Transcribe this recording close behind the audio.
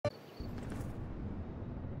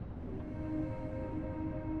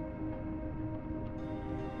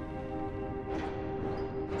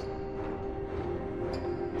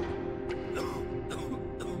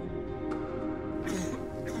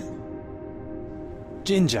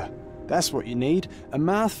Ginger. That's what you need. A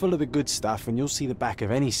mouthful of the good stuff and you'll see the back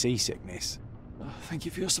of any seasickness. Thank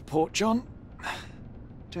you for your support, John.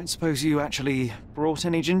 Don't suppose you actually brought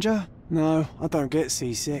any ginger? No, I don't get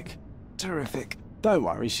seasick. Terrific. Don't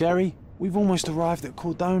worry, Sherry. We've almost arrived at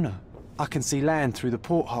Cordona. I can see land through the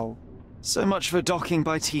porthole. So much for docking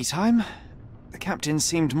by tea time. The captain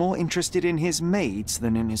seemed more interested in his maids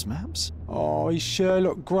than in his maps. Oh, is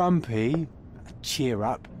Sherlock grumpy? Cheer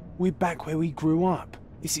up. We're back where we grew up.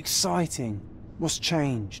 It's exciting. What's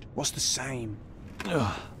changed? What's the same?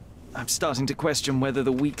 Ugh. I'm starting to question whether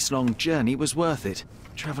the weeks-long journey was worth it.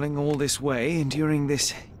 Travelling all this way, enduring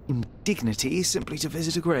this indignity simply to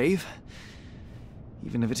visit a grave.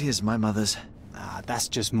 Even if it is my mother's. Ah, that's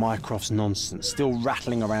just Mycroft's nonsense, still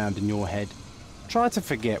rattling around in your head. Try to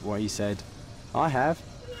forget what he said. I have.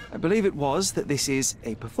 I believe it was that this is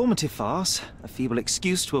a performative farce, a feeble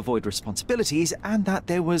excuse to avoid responsibilities, and that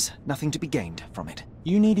there was nothing to be gained from it.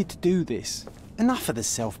 You needed to do this. Enough of the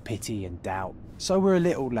self-pity and doubt. So we're a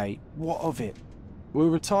little late. What of it? We'll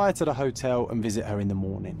retire to the hotel and visit her in the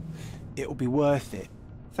morning. It'll be worth it.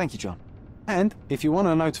 Thank you, John. And if you want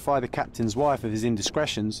to notify the captain's wife of his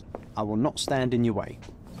indiscretions, I will not stand in your way.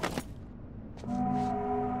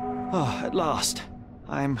 Ah, at last.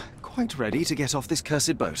 I'm quite ready to get off this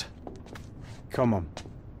cursed boat. Come on.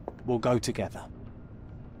 We'll go together.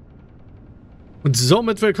 Und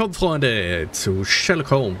somit willkommen, Freunde, zu Sherlock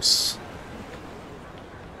Holmes.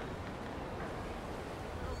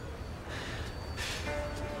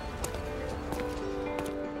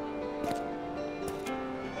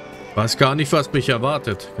 Weiß gar nicht, was mich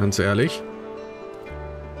erwartet, ganz ehrlich.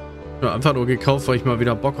 Ich habe einfach nur gekauft, weil ich mal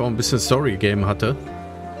wieder Bock auf ein bisschen Story-Game hatte.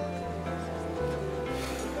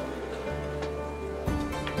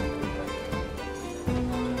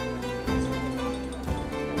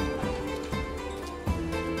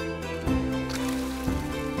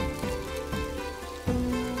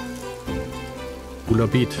 Cooler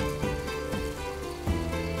Beat.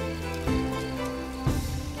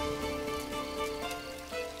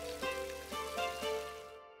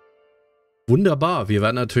 Wunderbar, wir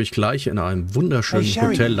werden natürlich gleich in einem wunderschönen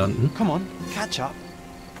Hotel landen. Come on, catch up.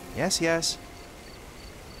 Yes, yes.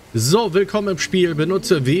 So, willkommen im Spiel.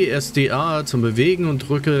 Benutze WSDA zum Bewegen und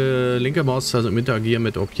drücke linke Maustaste zum Interagieren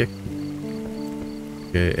mit Objekten.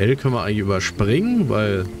 Okay, L können wir eigentlich überspringen,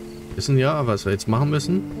 weil wir wissen ja, was wir jetzt machen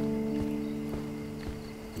müssen.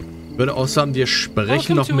 Ich würde auch sagen, wir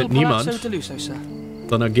sprechen noch mit niemand,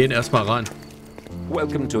 sondern gehen erstmal rein.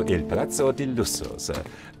 Welcome to Il Palazzo di Lusso, sir.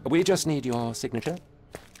 We just need your signature.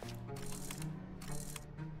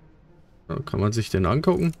 So, kann man sich den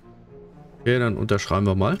angucken? Okay, dann unterschreiben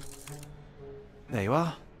wir mal. There you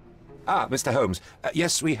are. Ah, Mr. Holmes.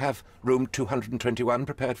 Yes, we have room 221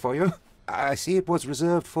 prepared for you. I see it was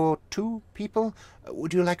reserved for 2 people.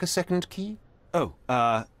 Would you like a second key? Oh,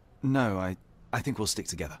 no, I think we'll stick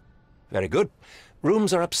together. Very good.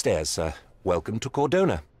 Rooms are upstairs, sir. Welcome to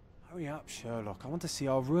Cordona. Hurry up, Sherlock. I want to see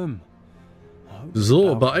our room.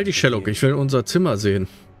 So, beeil dich, Sherlock. Ich will unser Zimmer sehen.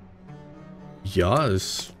 Ja,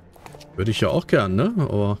 das würde ich ja auch gern, ne?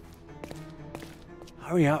 Aber...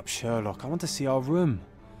 Hurry up, Sherlock. I want to see our room.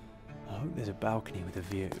 I hope there's a balcony with a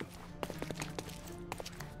view.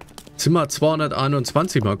 Zimmer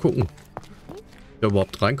 221, mal gucken, ob ich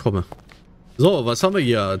überhaupt reinkomme. So, was haben wir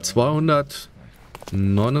hier?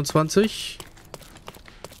 229,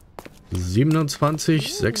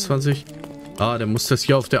 27, 26. Ah, dann muss das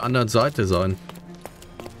hier auf der anderen Seite sein.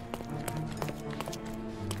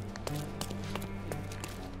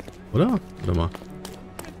 Oder? Warte mal.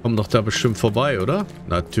 Komm doch da bestimmt vorbei, oder?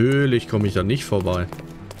 Natürlich komme ich da nicht vorbei.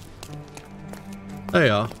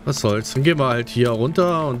 Naja, was soll's. Dann gehen wir halt hier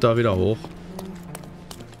runter und da wieder hoch.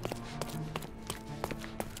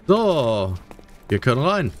 So, wir können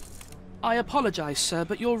rein. I apologize, sir,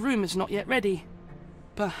 but your room is not yet ready.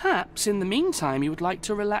 Perhaps in the meantime you would like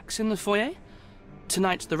to relax in the foyer?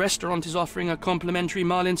 Tonight the restaurant is offering a complimentary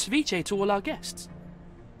marlin ceviche to all our guests.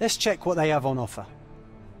 Let's check what they have on offer.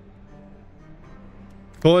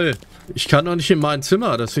 Toll. Ich kann doch nicht in mein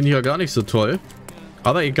Zimmer. Das finde ich ja gar nicht so toll.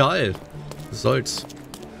 Aber egal. Was soll's.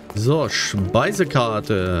 So,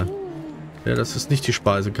 Speisekarte. Ja, das ist nicht die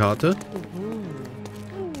Speisekarte.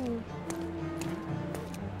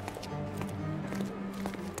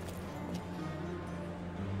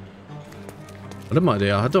 Warte mal,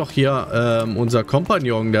 der hat doch hier, unser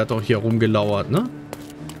Kompagnon, der hat doch hier rumgelauert, ne?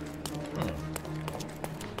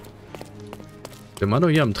 Der war doch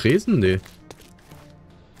hier am Tresen? Nee.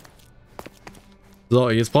 So,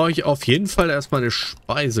 jetzt brauche ich auf jeden Fall erstmal eine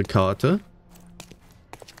Speisekarte.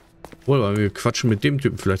 Obwohl, weil wir quatschen mit dem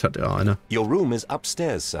Typen. Vielleicht hat er eine. Your room is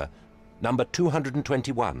upstairs, sir. number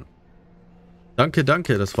 221. Danke,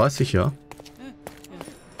 danke, das weiß ich ja.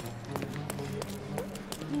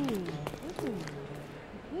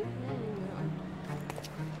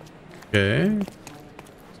 Okay.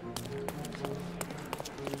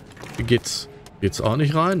 Wie geht's? Geht's auch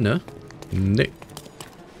nicht rein, ne? Nee.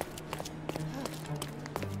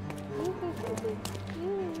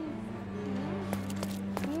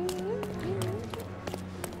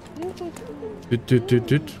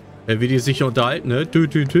 Wie die sich unterhalten, ne?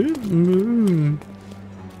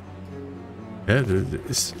 Ja,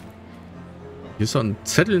 ist... Hier ist so ein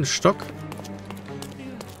Zettel, ein Stock.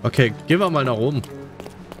 Okay, gehen wir mal nach oben.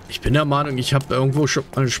 Ich bin der Meinung, ich habe irgendwo schon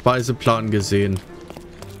einen Speiseplan gesehen.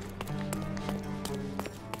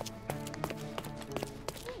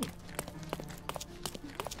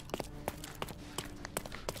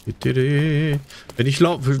 Wenn ich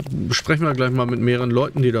laufe, besprechen wir gleich mal mit mehreren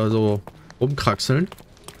Leuten, die da so rumkraxeln.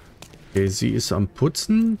 Okay, sie ist am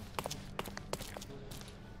Putzen.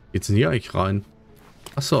 Geht's denn hier eigentlich rein?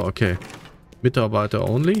 Achso, okay. Mitarbeiter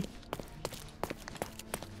only.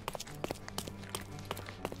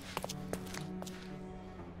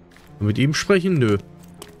 Und mit ihm sprechen? Nö.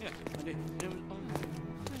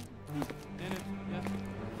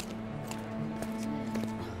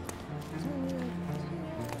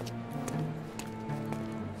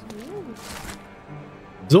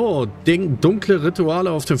 So, dunkle Rituale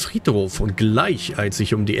auf dem Friedhof. Und gleich, als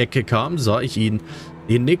ich um die Ecke kam, sah ich ihn,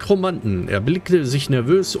 den Nekromanten. Er blickte sich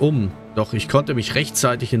nervös um, doch ich konnte mich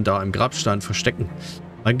rechtzeitig hinter einem Grabstein verstecken.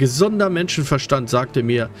 Mein gesunder Menschenverstand sagte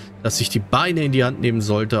mir, dass ich die Beine in die Hand nehmen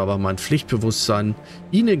sollte, aber mein Pflichtbewusstsein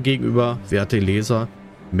Ihnen gegenüber, werte Leser,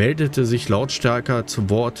 meldete sich lautstärker zu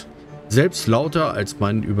Wort, selbst lauter als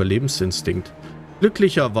mein Überlebensinstinkt.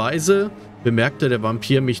 Glücklicherweise bemerkte der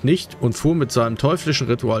Vampir mich nicht und fuhr mit seinem teuflischen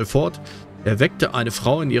Ritual fort. Er weckte eine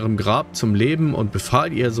Frau in ihrem Grab zum Leben und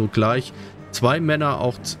befahl ihr sogleich, 2 Männer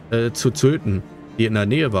auch zu töten, die in der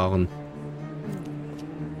Nähe waren.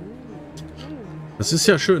 Das ist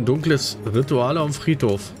ja schön, dunkles Ritual am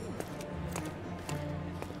Friedhof.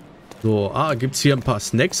 So, gibt's hier ein paar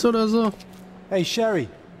Snacks oder so? Hey, Sherry.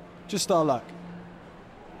 Just our luck.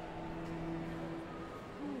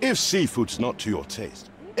 If seafood's not to your taste,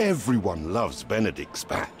 everyone loves Benedict's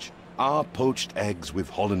batch. Our poached eggs with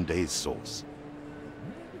hollandaise sauce.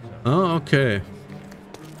 Okay.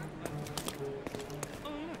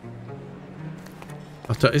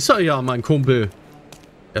 Ach, da ist er ja, mein Kumpel.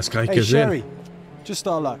 Erst gar nicht gesehen. Sherry. Just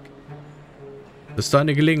our luck. Das ist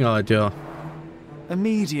deine Gelegenheit, ja. A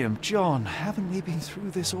medium, John. Haven't we been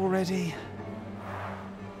through this already?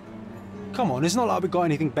 Come on, it's not like we've got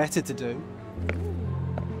anything better to do.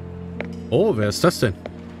 Oh, wer ist das denn?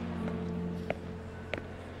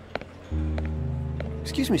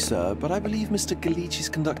 Excuse me, sir, but I believe Mr. Galich is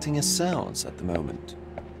conducting a séance at the moment.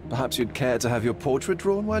 Perhaps you'd care to have your portrait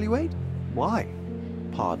drawn while you wait? Why?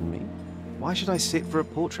 Pardon me? Why should I sit for a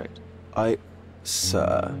portrait?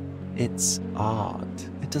 Sir, it's art.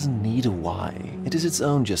 It doesn't need a why. It is its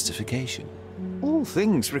own justification. All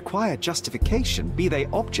things require justification, be they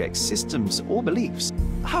objects, systems, or beliefs.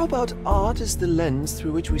 How about art as the lens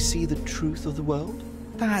through which we see the truth of the world?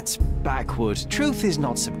 That's backward. Truth is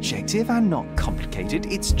not subjective and not complicated.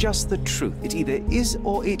 It's just the truth. It either is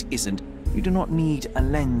or it isn't. You do not need a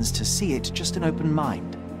lens to see it, just an open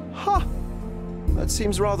mind. Ha! That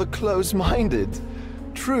seems rather close-minded.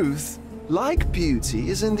 Truth, like beauty,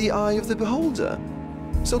 is in the eye of the beholder.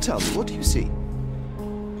 So tell me, what do you see?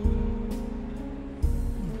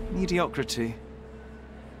 Mediocrity.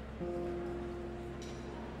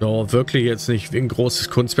 So, wirklich jetzt nicht wie ein großes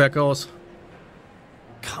Kunstwerk aus.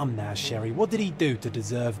 Come now, Sherry. What did he do to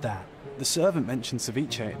deserve that? The servant mentioned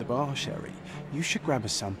ceviche at the bar, Sherry. You should grab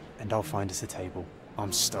us some, and I'll find us a table.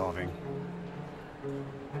 I'm starving.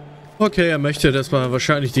 Okay, er möchte, dass wir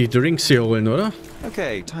wahrscheinlich die Drinks hier holen, oder?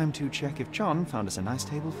 Okay, time to check if John found us a nice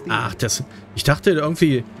table for the Ach, ich dachte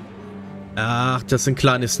irgendwie... Ach, das sind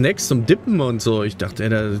kleine Snacks zum Dippen und so. Ich dachte,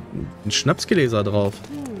 da ist ein Schnapsgläser drauf.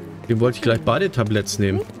 Den wollte ich gleich beide Tabletts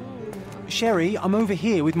nehmen. Sherry, I'm over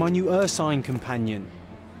here with my new Ursine companion.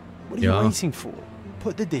 What are you waiting for?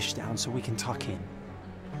 Put the dish down so we can tuck in.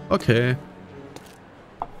 Okay.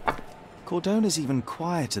 Cordona's even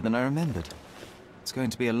quieter than I remembered. It's going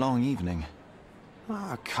to be a long evening.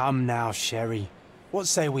 Come now, Sherry. What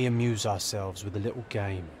say we amuse ourselves with a little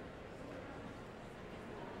game?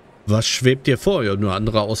 Was schwebt dir vor? Ja, nur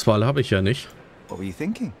andere Auswahl habe ich ja nicht. What were you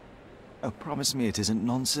thinking? Oh, promise me it isn't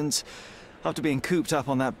nonsense. After being cooped up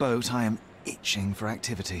on that boat, I am itching for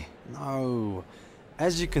activity. No.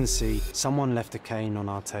 As you can see, someone left a cane on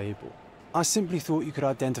our table. I simply thought you could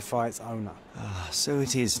identify its owner. Ah, so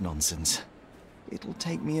it is nonsense. It'll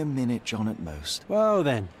take me a minute, John, at most. Well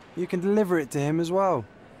then, you can deliver it to him as well.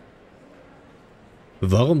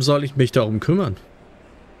 Warum soll ich mich darum kümmern?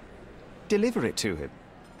 Deliver it to him?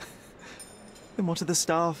 Then what are the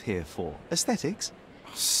staff here for? Aesthetics?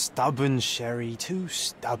 Stubborn, Sherry, too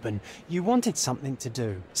stubborn. You wanted something to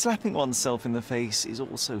do. Slapping oneself in the face is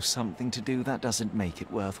also something to do. That doesn't make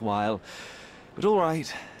it worthwhile. But all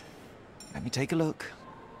right, let me take a look.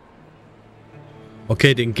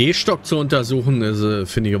 Okay, den Gehstock zu untersuchen,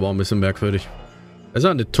 finde ich aber auch ein bisschen merkwürdig. Das ist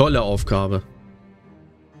eine tolle Aufgabe.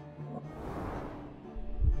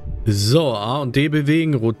 So, A und D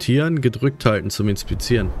bewegen, rotieren, gedrückt halten zum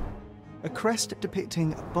Inspizieren. A crest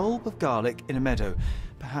depicting a bulb of garlic in a meadow.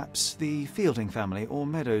 Perhaps the Fielding family or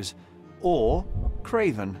Meadows. Or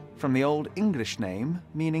Craven, from the Old English name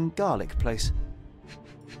meaning garlic place.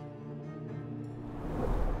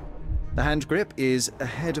 The hand grip is a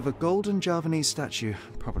head of a golden Javanese statue,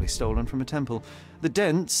 probably stolen from a temple. The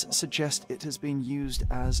dents suggest it has been used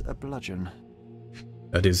as a bludgeon.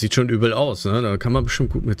 Ja, der sieht schon übel aus, ne? Da kann man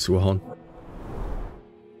bestimmt gut mit zuhauen.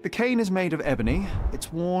 The cane is made of ebony,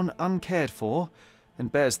 it's worn uncared for,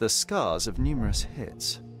 and bears the scars of numerous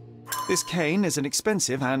hits. This cane is an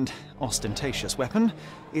expensive and ostentatious weapon.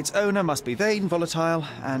 Its owner must be vain, volatile,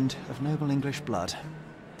 and of noble English blood.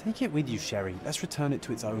 Take it with you, Sherry. Let's return it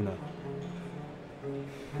to its owner.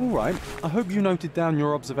 All right, I hope you noted down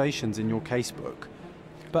your observations in your casebook.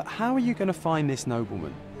 But how are you going to find this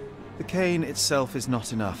nobleman? The cane itself is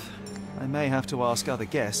not enough. I may have to ask other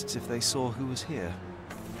guests if they saw who was here.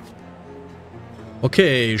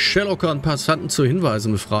 Okay, Sherlock an Passanten zu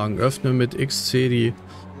Hinweisen befragen. Öffne mit XC die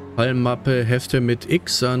Fallmappe, hefte mit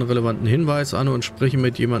X einen relevanten Hinweis an und spreche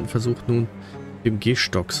mit jemandem. Versucht nun dem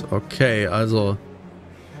Gehstocks. Okay, also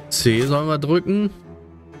C sollen wir drücken.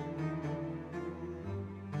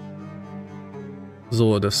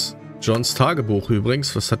 So, das Johns Tagebuch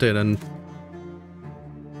übrigens. Was hat er denn?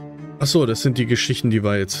 Achso, das sind die Geschichten, die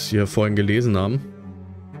wir jetzt hier vorhin gelesen haben.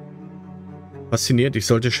 Fasziniert, ich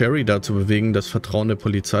sollte Sherry dazu bewegen, das Vertrauen der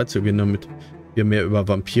Polizei zu gewinnen, damit wir mehr über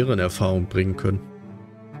Vampire in Erfahrung bringen können.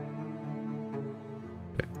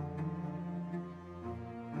 Okay.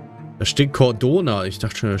 Da steht Cordona. Ich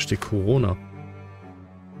dachte schon, da steht Corona.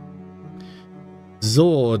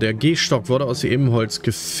 So, der Gehstock wurde aus Ebenholz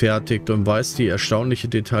gefertigt und weist die erstaunliche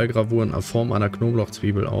Detailgravur in Form einer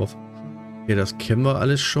Knoblauchzwiebel auf. Okay, das kennen wir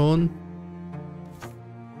alles schon.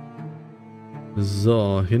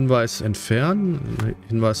 So, Hinweis entfernen.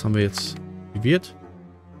 Hinweis haben wir jetzt aktiviert.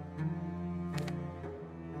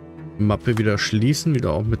 Mappe wieder schließen,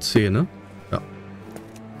 wieder auch mit C, ne? Ja.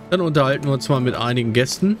 Dann unterhalten wir uns mal mit einigen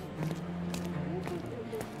Gästen.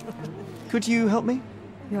 Could you help me?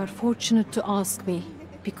 You are fortunate to ask me,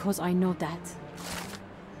 because I know that.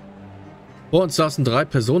 Vor uns saßen 3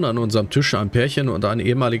 Personen an unserem Tisch, ein Pärchen und ein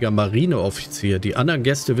ehemaliger Marineoffizier. Die anderen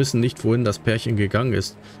Gäste wissen nicht, wohin das Pärchen gegangen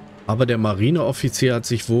ist. Aber der Marineoffizier hat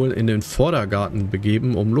sich wohl in den Vordergarten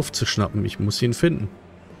begeben, um Luft zu schnappen. Ich muss ihn finden.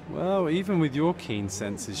 Well, even with your keen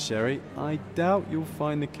senses, Sherry, I doubt you'll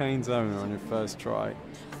find the cane's owner on your first try.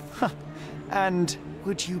 And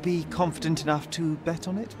would you be confident enough to bet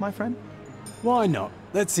on it, my friend? Why not?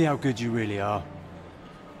 Let's see how good you really are.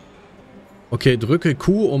 Okay, drücke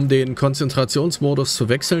Q, um den Konzentrationsmodus zu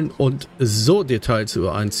wechseln und so Details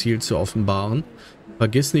über ein Ziel zu offenbaren.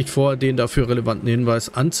 Vergiss nicht vorher, den dafür relevanten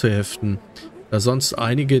Hinweis anzuheften, da sonst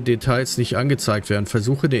einige Details nicht angezeigt werden.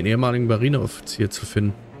 Versuche, den ehemaligen Marineoffizier zu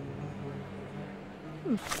finden.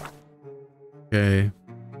 Okay.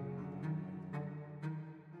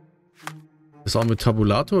 Ist auch mit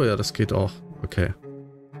Tabulator? Ja, das geht auch. Okay.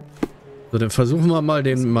 So, dann versuchen wir mal,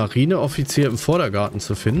 den Marineoffizier im Vordergarten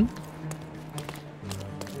zu finden.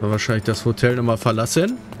 Wahrscheinlich das Hotel nochmal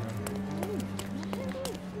verlassen.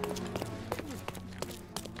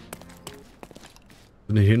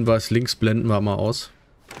 Den Hinweis links blenden wir mal aus.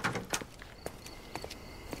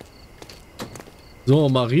 So,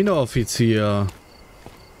 Marineoffizier.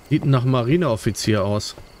 Sieht nach Marineoffizier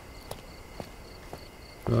aus.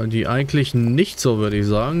 Ja, die eigentlich nicht so, würde ich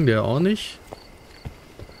sagen. Der auch nicht.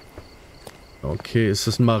 Okay, ist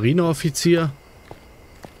das ein Marineoffizier?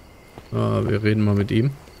 Ah, wir reden mal mit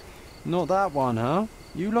ihm. Not that one, huh?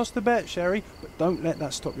 You lost the bet, Sherry, but don't let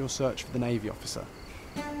that stop your search for the Navy officer.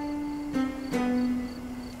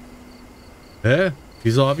 Hä?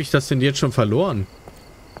 Wieso habe ich das denn jetzt schon verloren?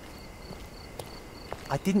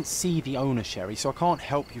 I didn't see the owner, Sherry, so I can't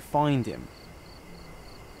help you find him.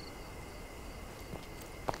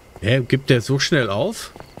 Hä? Gibt der so schnell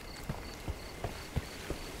auf?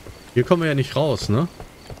 Hier kommen wir ja nicht raus, ne?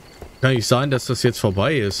 Kann nicht sein, dass das jetzt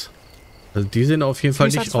vorbei ist. Also die sehen auf jeden Fall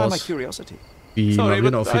nicht aus wie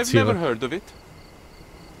Marineoffiziere.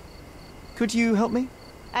 Could you help me?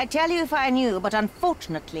 I'd tell you if I knew, but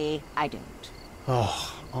unfortunately, I don't.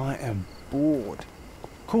 Oh, I am bored.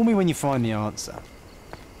 Call me when you find the answer.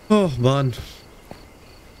 Oh, Mann.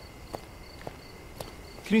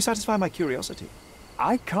 Can you satisfy my curiosity?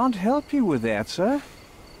 I can't help you with that, sir.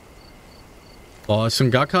 Oh, ist denn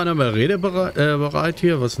gar keiner mehr redebereit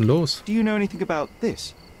hier? Was ist denn los? Do you know anything about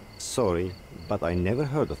this? Sorry, but I never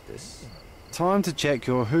heard of this. Time to check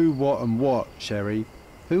your who, what and what, Sherry.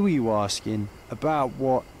 Who are you asking, about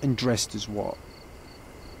what, and dressed as what?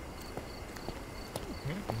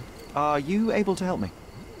 Are you able to help me?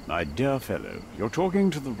 My dear fellow, you're talking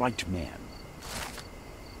to the right man.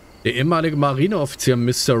 Der ehemalige Marineoffizier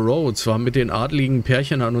Mr. Rhodes war mit den adligen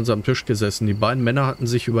Pärchen an unserem Tisch gesessen. Die beiden Männer hatten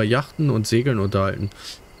sich über Yachten und Segeln unterhalten.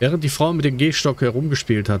 Während die Frau mit dem Gehstock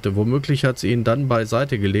herumgespielt hatte, womöglich hat sie ihn dann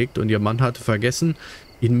beiseite gelegt und ihr Mann hatte vergessen,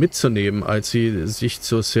 ihn mitzunehmen, als sie sich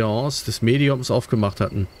zur Seance des Mediums aufgemacht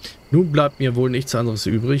hatten. Nun bleibt mir wohl nichts anderes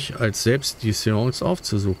übrig, als selbst die Seance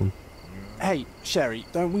aufzusuchen. Hey, Sherry,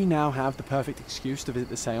 don't we now have the perfect excuse to visit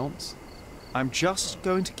the seance? I'm just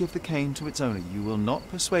going to give the cane to its owner. You will not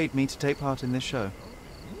persuade me to take part in this show.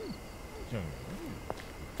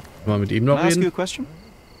 Mal mit ihm noch Can I ask you a reden? question?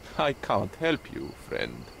 I can't help you,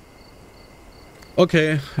 friend.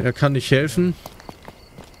 Okay, er kann nicht helfen.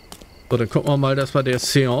 So, dann gucken wir mal, dass wir der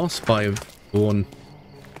Seance beiwohnen.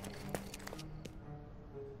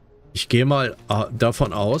 Ich gehe mal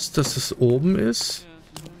davon aus, dass es oben ist.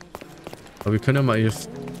 Aber wir können ja mal hier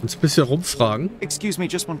uns ein bisschen rumfragen. Excuse me,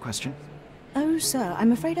 just one question. Oh, sir,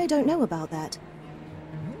 I'm afraid I don't know about that.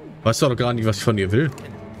 Weißt doch gar nicht, was ich von ihr will.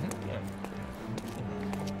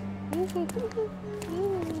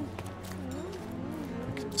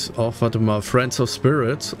 Gibt's auch, warte mal, Friends of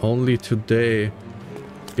Spirits, only today.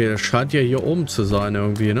 Okay, das scheint ja hier oben zu sein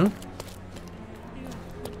irgendwie, ne?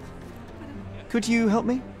 Could you help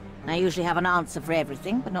me? I usually have an answer for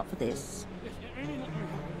everything, but not for this.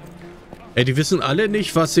 Ey, die wissen alle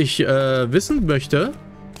nicht, was ich wissen möchte.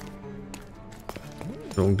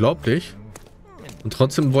 So unglaublich. Und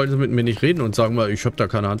trotzdem wollen sie mit mir nicht reden und sagen mal, ich habe da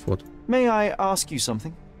keine Antwort. May I ask you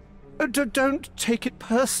something? Don't take it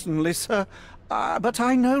personally, sir. But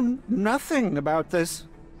I know nothing about this.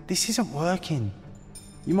 This isn't working.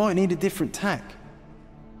 You might need a different tack.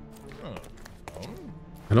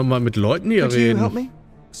 Kann doch mal mit Leuten hier Could you help reden. me?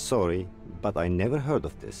 Sorry, but I never heard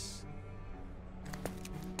of this.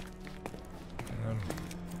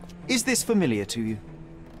 Is this familiar to you?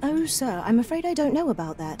 Oh, sir, I'm afraid I don't know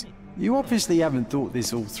about that. You obviously haven't thought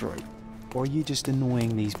this all through. Or are you just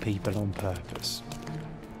annoying these people on purpose?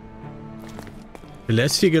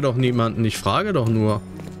 Belästige doch niemanden, ich frage doch nur.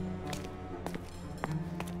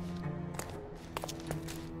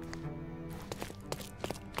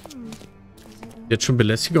 Jetzt schon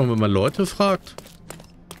Belästigung, wenn man Leute fragt?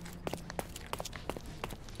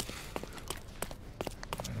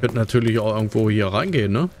 Könnte natürlich auch irgendwo hier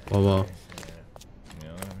reingehen, ne? Aber...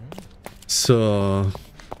 So.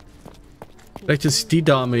 Vielleicht ist die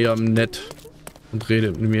Dame ja nett und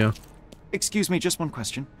redet mit mir. Excuse me, just one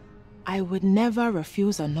question. I would never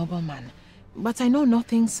refuse a nobleman, but I know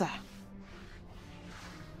nothing, sir.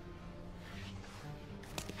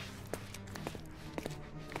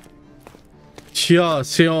 Tja,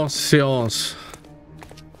 Seance.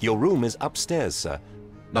 Your room is upstairs, sir.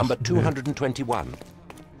 Number 221.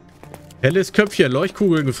 Helles Köpfchen,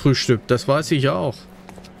 Leuchtkugeln gefrühstückt, das weiß ich ja auch.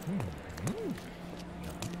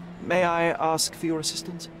 May I ask for your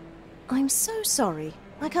assistance? I'm so sorry.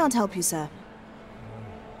 I can't help you, sir.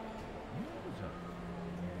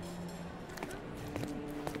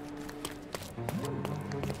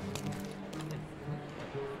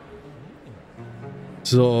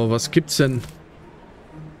 So, was gibt's denn?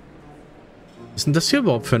 Was ist denn das hier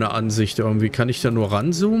überhaupt für eine Ansicht? Irgendwie kann ich da nur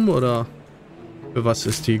ranzoomen oder für was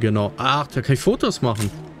ist die genau? Ach, da kann ich Fotos machen.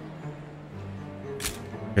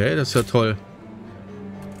 Okay, das ist ja toll.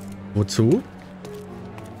 Wozu?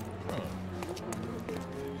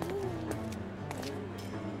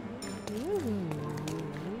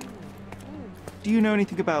 Do you know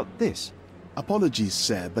anything about this? Apologies,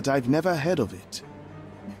 sir, but I've never heard of it.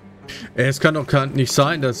 Es kann doch nicht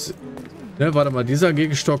sein, dass... Ne, warte mal, dieser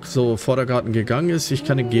Gegenstock so vor der Garten gegangen ist. Ich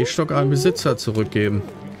kann den Gehstock einem Besitzer zurückgeben.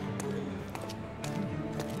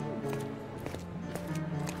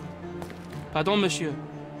 Pardon, Monsieur,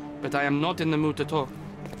 but I am not in the mood to talk.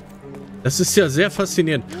 Das ist ja sehr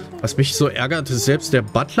faszinierend. Was mich so ärgert, ist selbst der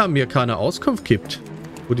Butler mir keine Auskunft gibt,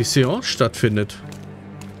 wo die Seance stattfindet.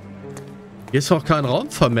 Hier ist auch kein Raum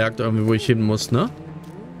vermerkt, irgendwie, wo ich hin muss, ne?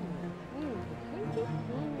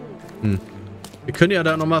 Wir können ja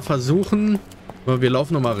da nochmal versuchen. Wir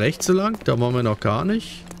laufen nochmal rechts lang. Da wollen wir noch gar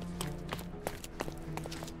nicht.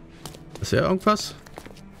 Ist ja irgendwas?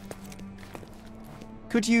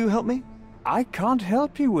 Could you help me? I can't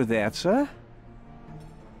help you with that, sir.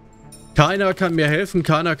 Keiner kann mir helfen,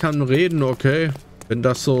 keiner kann reden, okay. Wenn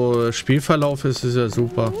das so Spielverlauf ist, ist ja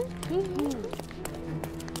super.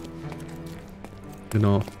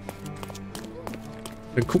 Genau.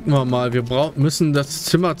 Dann gucken wir mal. Wir müssen das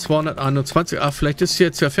Zimmer 221... Ach, vielleicht ist es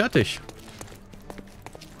jetzt ja fertig.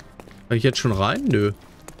 Kann ich jetzt schon rein? Nö.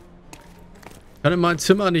 Kann in mein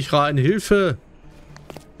Zimmer nicht rein. Hilfe!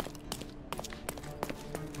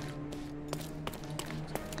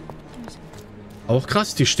 Auch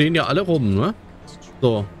krass, die stehen ja alle rum, ne?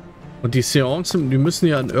 So. Und die Seancen, die müssen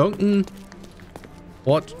ja an irgendeinem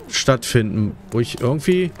Ort stattfinden, wo ich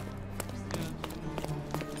irgendwie...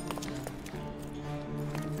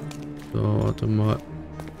 So, warte mal.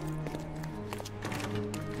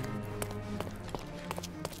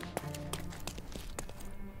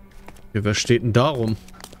 Ja, wer steht denn da rum?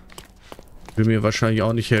 Will mir wahrscheinlich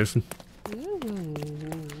auch nicht helfen.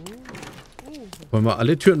 Wollen wir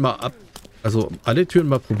alle Türen mal ab... Also, alle Türen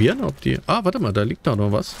mal probieren, ob die... Ah, warte mal, da liegt da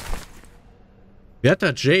noch was.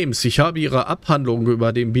 Werter James, ich habe Ihre Abhandlung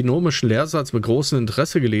über den binomischen Lehrsatz mit großem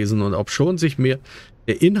Interesse gelesen und obschon sich mir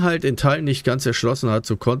der Inhalt in Teilen nicht ganz erschlossen hat,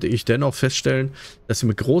 so konnte ich dennoch feststellen, dass Sie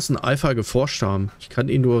mit großem Eifer geforscht haben. Ich kann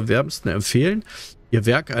Ihnen nur wärmsten empfehlen, Ihr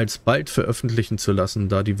Werk alsbald veröffentlichen zu lassen,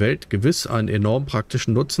 da die Welt gewiss einen enorm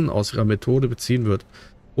praktischen Nutzen aus Ihrer Methode beziehen wird.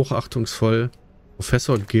 Hochachtungsvoll,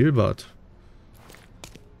 Professor Gilbert.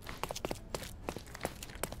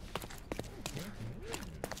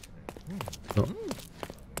 So.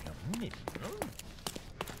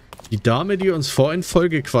 Die Dame, die uns vorhin voll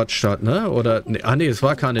gequatscht hat, ne? Oder, ne, ah ne, es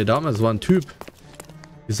war keine Dame, es war ein Typ.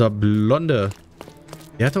 Dieser Blonde.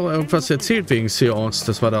 Der hat doch irgendwas erzählt wegen Seance,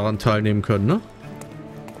 dass wir daran teilnehmen können, ne?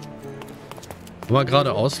 Wollen wir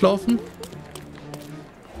gerade auslaufen?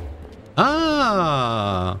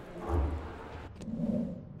 Ah!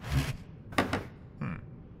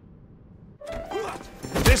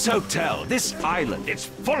 This hotel, this island, it's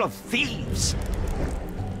full of thieves.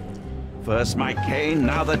 First my cane,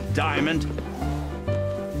 now the diamond.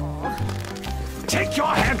 Take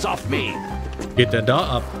your hands off me! Geht der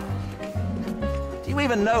da ab? Do you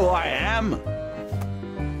even know who I am?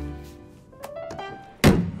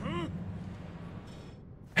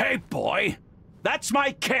 Hey, boy! That's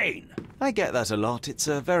my cane! I get that a lot. It's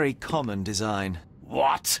a very common design.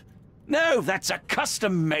 What? No, that's a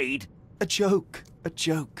custom-made... A joke. A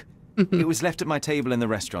joke. It was left at my table in the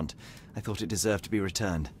restaurant. I thought it deserved to be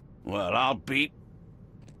returned. Well, I'll be...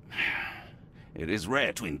 It is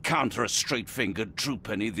rare to encounter a straight-fingered true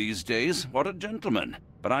penny these days. What a gentleman.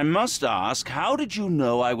 But I must ask, how did you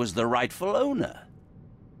know I was the rightful owner?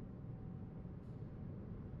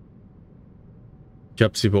 Ich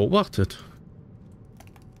habe sie beobachtet.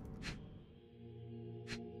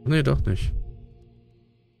 Nee, doch nicht.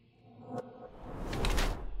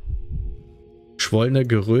 Geschwollene,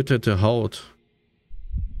 gerötete Haut.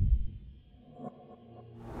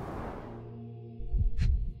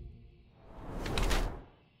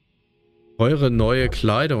 Teure neue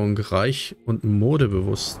Kleidung, reich und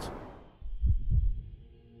modebewusst.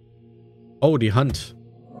 Oh, die Hand.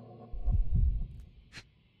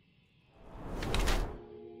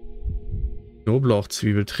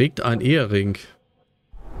 Knoblauchzwiebel trägt ein Ehering.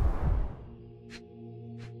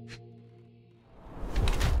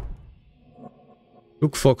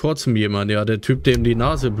 Schlug vor kurzem jemand, ja, der Typ, dem die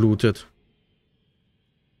Nase blutet.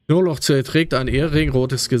 Knoblauchzwiebel trägt ein Ehering,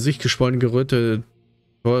 rotes Gesicht, geschwollen, gerötete,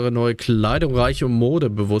 teure neue Kleidung, reich und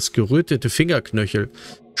modebewusst, gerötete Fingerknöchel.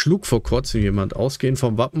 Schlug vor kurzem jemand. Ausgehend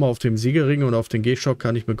vom Wappen auf dem Siegelring und auf den Gehstock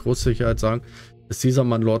kann ich mit großer Sicherheit sagen, dass dieser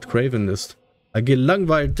Mann Lord Craven ist. Ein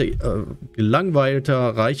gelangweilter,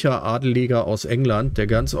 reicher Adeliger aus England, der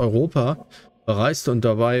ganz Europa bereist und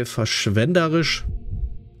dabei verschwenderisch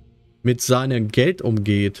mit seinem Geld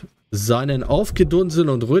umgeht. Seinen aufgedunsenen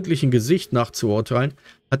und rötlichen Gesicht nach zu urteilen,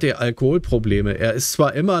 hat er Alkoholprobleme. Er ist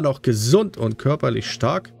zwar immer noch gesund und körperlich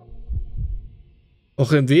stark,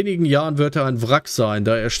 auch in wenigen Jahren wird er ein Wrack sein,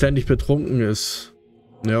 da er ständig betrunken ist.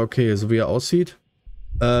 Ja, okay, so wie er aussieht.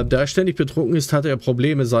 Da er ständig betrunken ist, hat er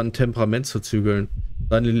Probleme, sein Temperament zu zügeln.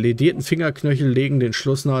 Seine ledierten Fingerknöchel legen den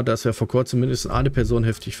Schluss nahe, dass er vor kurzem mindestens eine Person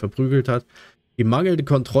heftig verprügelt hat. Die mangelnde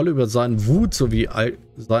Kontrolle über seinen Wut sowie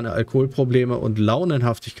seine Alkoholprobleme und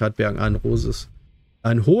Launenhaftigkeit bergen ein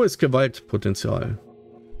hohes Gewaltpotenzial.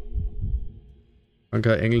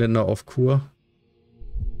 Kranker Engländer auf Kur.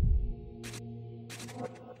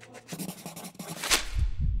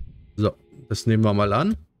 So, das nehmen wir mal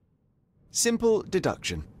an. Simple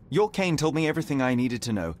deduction. Your cane told me everything I needed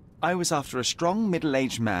to know. I was after a strong,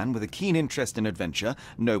 middle-aged man with a keen interest in adventure,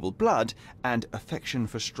 noble blood, and affection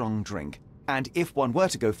for strong drink. And if one were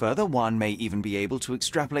to go further, one may even be able to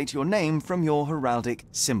extrapolate your name from your heraldic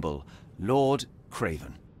symbol, Lord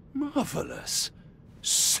Craven. Marvelous.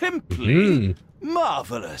 Simply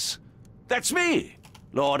marvelous. That's me,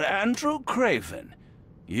 Lord Andrew Craven.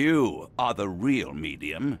 You are the real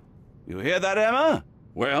medium. You hear that, Emma?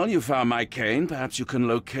 Well, you found my cane. Perhaps you can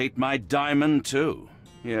locate my diamond, too.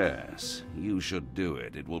 Yes, you should do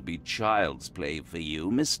it. It will be child's play for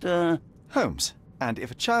you, Mr. Holmes. And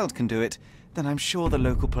if a child can do it, then I'm sure the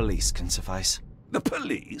local police can suffice. The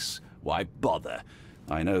police? Why bother?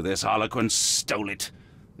 I know this harlequin stole it.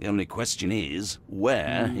 The only question is,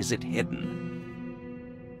 where is it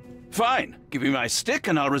hidden? Fine. Give me my stick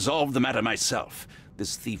and I'll resolve the matter myself.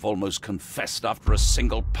 This thief almost confessed after a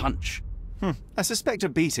single punch. I suspect a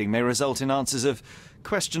beating may result in answers of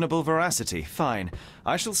questionable veracity. Fine.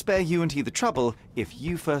 I shall spare you and he the trouble if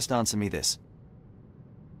you first answer me this.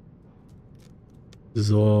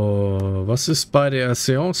 So, was ist bei der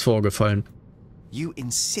Seance vorgefallen? You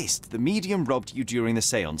insist the medium robbed you during the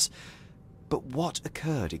seance. But what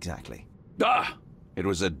occurred exactly? It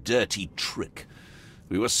was a dirty trick.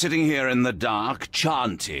 We were sitting here in the dark,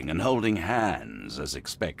 chanting and holding hands as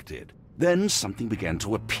expected. Then something began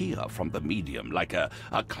to appear from the medium, like a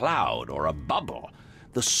cloud or a bubble.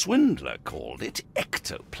 The swindler called it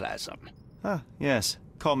ectoplasm. Ah, yes.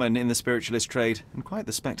 Common in the spiritualist trade, and quite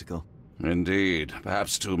the spectacle. Indeed,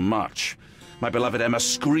 perhaps too much. My beloved Emma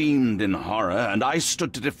screamed in horror, and I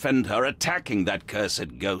stood to defend her, attacking that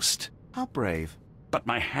cursed ghost. How brave. But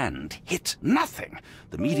my hand hit nothing.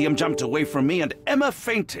 The medium jumped away from me, and Emma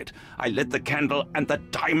fainted. I lit the candle, and the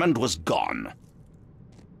diamond was gone.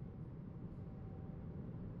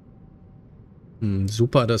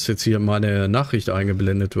 Super, dass jetzt hier meine Nachricht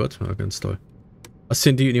eingeblendet wird. Ja, ganz toll. Was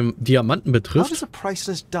den Diamanten How betrifft. does a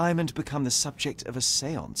priceless diamond become the subject of a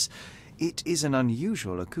seance? It is an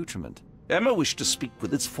unusual accoutrement. Emma wished to speak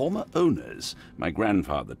with its former owners. My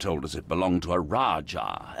grandfather told us it belonged to a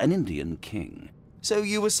Raja, an Indian king. So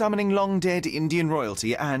you were summoning long-dead Indian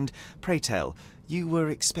royalty and, pray tell, you were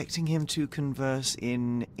expecting him to converse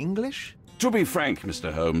in English? To be frank,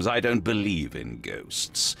 Mr. Holmes, I don't believe in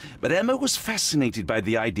ghosts. But Emma was fascinated by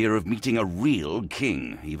the idea of meeting a real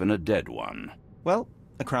king, even a dead one. Well,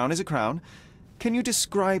 a crown is a crown. Can you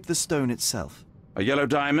describe the stone itself? A yellow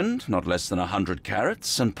diamond, not less than 100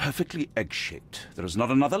 carats, and perfectly egg-shaped. There is not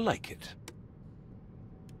another like it.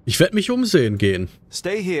 Ich werde mich umsehen gehen.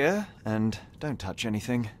 Stay here and don't touch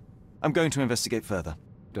anything. I'm going to investigate further.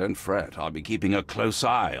 Don't fret, I'll be keeping a close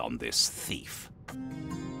eye on this thief.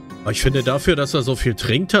 Ich finde dafür, dass er so viel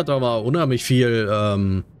trinkt, hat aber unheimlich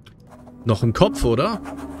viel noch im Kopf, oder?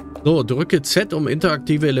 So, drücke Z, um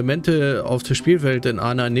interaktive Elemente auf der Spielwelt in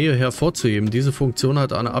einer Nähe hervorzuheben. Diese Funktion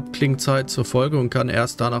hat eine Abklingzeit zur Folge und kann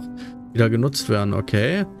erst danach wieder genutzt werden.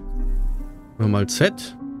 Okay. Nochmal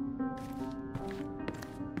Z.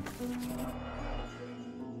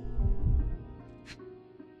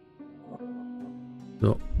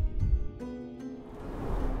 So.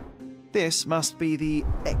 This must be the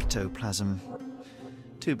ectoplasm.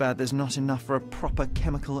 Too bad there's not enough for a proper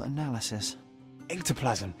chemical analysis.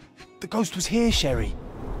 Ectoplasm? The ghost was here, Sherry.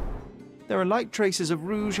 There are light traces of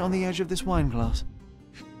rouge on the edge of this wine glass.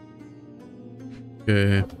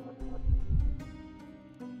 Okay.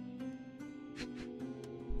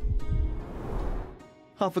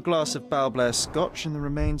 Half a glass of Balblair scotch and the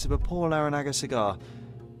remains of a poor Laranaga cigar.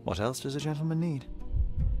 What else does a gentleman need?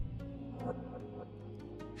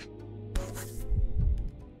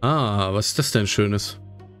 Ah, was ist das denn Schönes?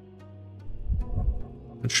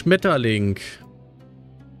 Ein Schmetterling.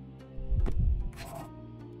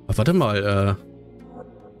 Aber warte mal,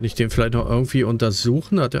 kann ich den vielleicht noch irgendwie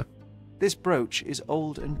untersuchen? Hat er... This brooch is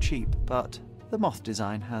old and cheap, but the moth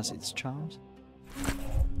design has its charms.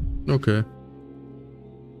 Okay.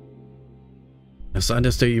 Das sein,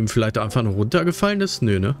 dass der ihm vielleicht einfach nur runtergefallen ist?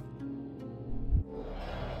 Nö, ne?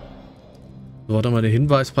 So, warte mal, der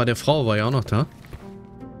Hinweis bei der Frau war ja auch noch da.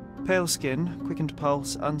 Pale skin, quickened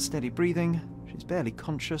pulse, unsteady breathing. She's barely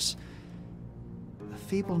conscious. The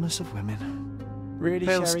feebleness of women. Really,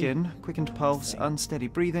 Pale Sherry? skin, quickened pulse, unsteady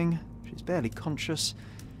breathing. She's barely conscious.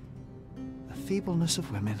 The feebleness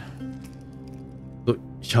of women. So,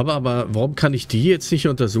 ich habe aber... Warum kann ich die jetzt nicht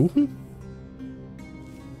untersuchen?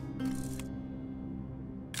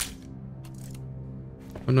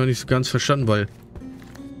 Ich habe noch nicht so ganz verstanden, weil...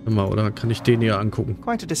 Warte mal, oder kann ich den hier angucken?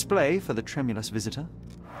 Quite a display for the tremulous visitor.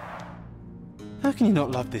 How can you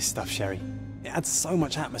not love this stuff, Sherry? It adds so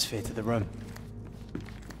much atmosphere to the room.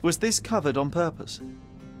 Was this covered on purpose?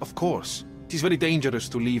 Of course. It is very dangerous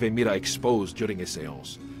to leave a mirror exposed during a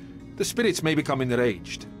séance. The spirits may become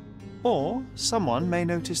enraged. Or someone may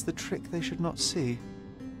notice the trick they should not see.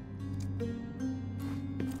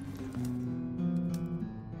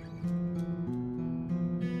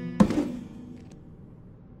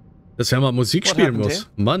 Dass er mal Musik spielen muss.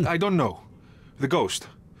 Mann. I don't know. The ghost.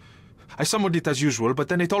 I summoned it as usual, but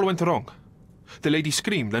then it all went wrong. The lady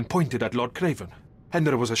screamed and pointed at Lord Craven. And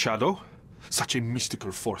there was a shadow. Such a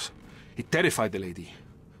mystical force. It terrified the lady.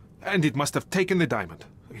 And it must have taken the diamond.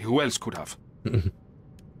 Who else could have?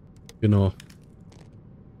 Genau.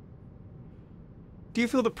 Do you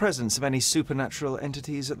feel the presence of any supernatural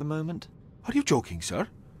entities at the moment? Are you joking, sir?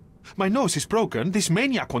 My nose is broken, this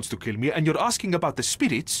maniac wants to kill me, and you're asking about the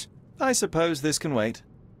spirits? I suppose this can wait.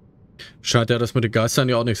 Scheint ja das mit den Geistern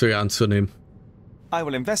ja auch nicht so ernst zu nehmen. I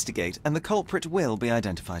will investigate, and the culprit will be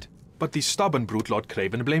identified. But the stubborn brute Lord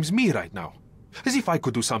Craven blames me right now. As if I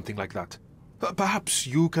could do something like that. Perhaps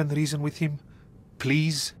you can reason with him?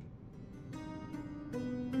 Please?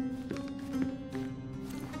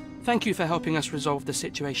 Thank you for helping us resolve the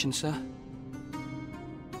situation, sir.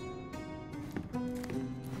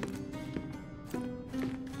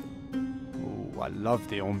 Oh, I love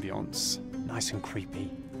the ambience. Nice and creepy.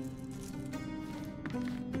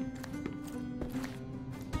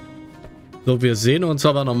 So, wir sehen uns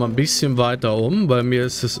aber noch mal ein bisschen weiter um. Bei mir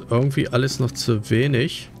ist es irgendwie alles noch zu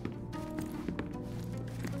wenig.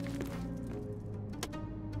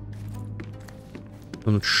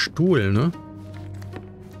 So ein Stuhl, ne?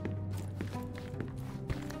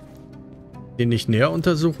 Den nicht näher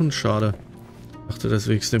untersuchen? Schade. Ich dachte, dass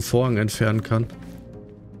ich den Vorhang entfernen kann.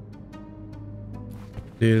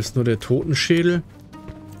 Ne, ist nur der Totenschädel.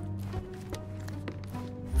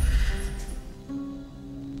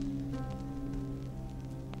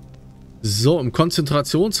 So, im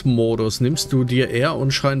Konzentrationsmodus nimmst du dir eher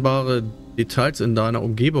unscheinbare Details in deiner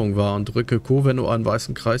Umgebung wahr und drücke Q, wenn du einen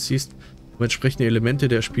weißen Kreis siehst, um entsprechende Elemente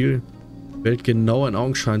der Spielwelt genau in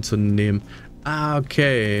Augenschein zu nehmen. Ah,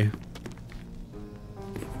 okay.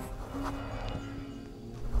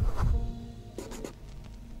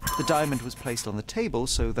 The diamond was placed on the table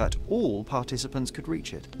so that all participants could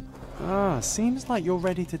reach it. Ah, seems like you're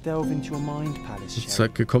ready to delve into your mind palace. Die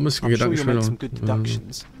Zeit gekommen ist, I'm sure you'll make some good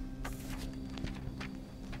deductions.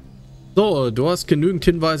 So, du hast genügend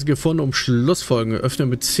Hinweise gefunden, um Schlussfolgerungen. Öffne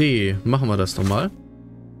mit C. Machen wir das doch mal.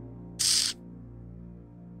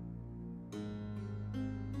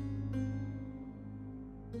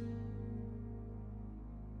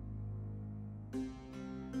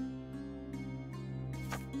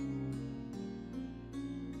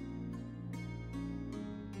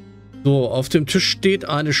 So, auf dem Tisch steht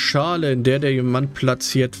eine Schale, in der der jemand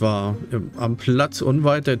platziert war. Am Platz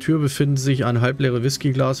unweit der Tür befinden sich ein halbleere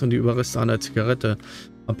Whiskyglas und die Überreste einer Zigarette.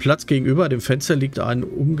 Am Platz gegenüber dem Fenster liegt ein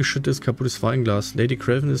umgeschüttetes, kaputtes Weinglas. Lady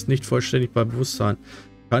Craven ist nicht vollständig bei Bewusstsein,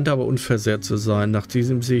 scheint aber unversehrt zu sein.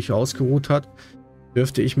 Nachdem sie sich ausgeruht hat,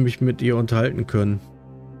 dürfte ich mich mit ihr unterhalten können.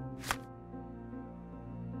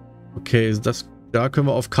 Okay, da können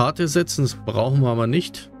wir auf Karte setzen, das brauchen wir aber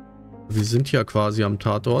nicht. Wir sind ja quasi am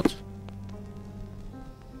Tatort.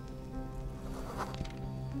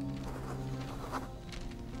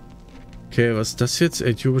 Okay, was ist das jetzt?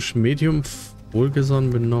 Äthiopisch Medium,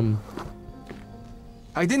 wohlgesonnen benommen.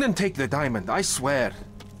 I didn't take the diamond, I swear.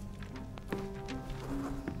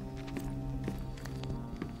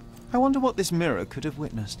 I wonder what this mirror could have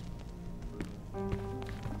witnessed.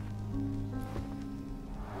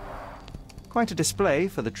 Quite a display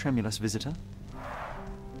for the tremulous visitor.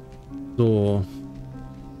 So.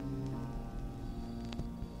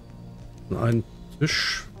 Ein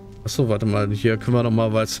Tisch. Achso, warte mal. Hier können wir noch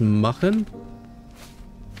mal was machen.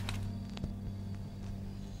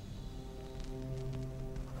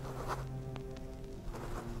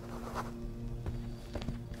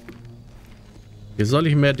 Hier soll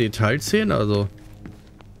ich mehr Details sehen, also.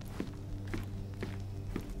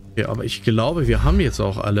 Ja, aber ich glaube, wir haben jetzt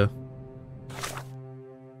auch alle.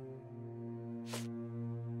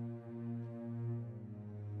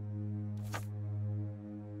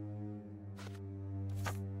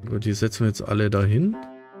 Die setzen wir jetzt alle dahin.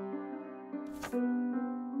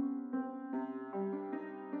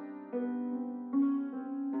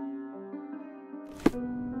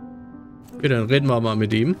 Okay, dann reden wir mal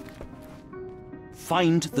mit ihm.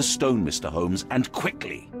 Find the stone, Mr. Holmes, and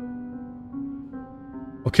quickly.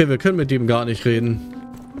 Okay, wir können mit ihm gar nicht reden.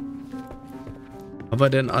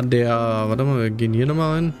 Aber denn an der... Warte mal, wir gehen hier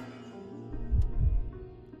nochmal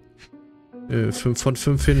rein. 5 von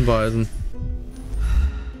 5 Hinweisen.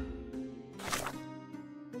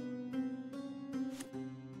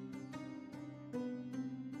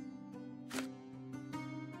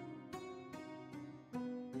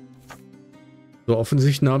 So,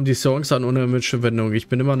 offensichtlich nahmen die Songs an unerwünschte Wendung. Ich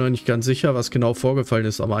bin immer noch nicht ganz sicher, was genau vorgefallen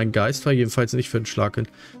ist, aber ein Geist war jedenfalls nicht für den Schlag in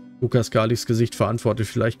Lukas Garlichs Gesicht verantwortlich.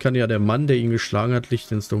 Vielleicht kann ja der Mann, der ihn geschlagen hat,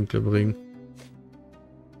 Licht ins Dunkle bringen.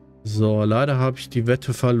 So, leider habe ich die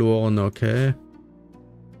Wette verloren, okay.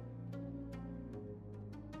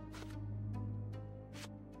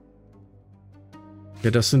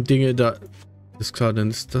 Ja, das sind Dinge, da ist klar, dann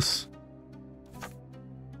ist das...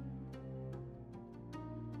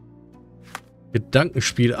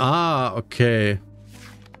 Gedankenspiel, ah, okay.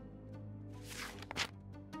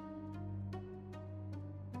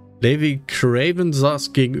 Lady Craven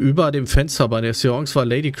saß gegenüber dem Fenster. Bei der Seance war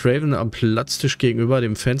Lady Craven am Platztisch gegenüber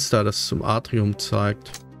dem Fenster, das zum Atrium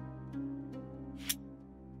zeigt.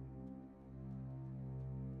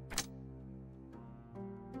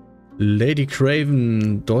 Lady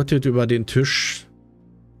Craven deutet über den Tisch.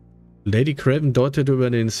 Lady Craven deutet über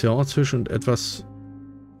den Seance-Tisch und etwas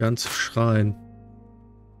ganz schreien.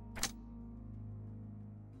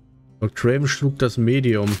 Lord Craven schlug das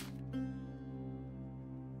Medium.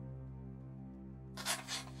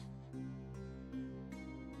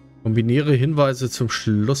 Kombiniere Hinweise zum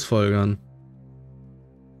Schlussfolgern.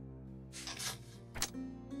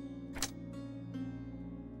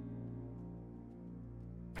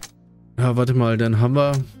 Ja, warte mal, dann haben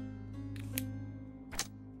wir...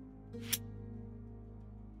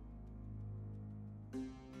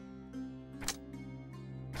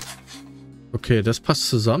 Okay, das passt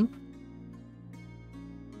zusammen.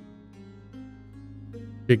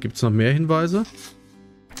 Hier gibt es noch mehr Hinweise.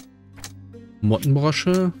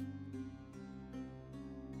 Mottenbrosche.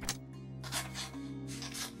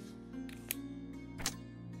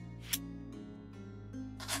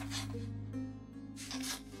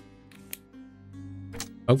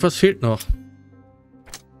 Irgendwas fehlt noch.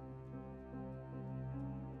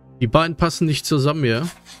 Die beiden passen nicht zusammen hier.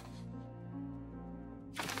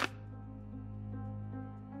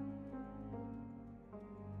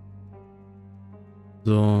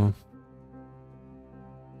 So.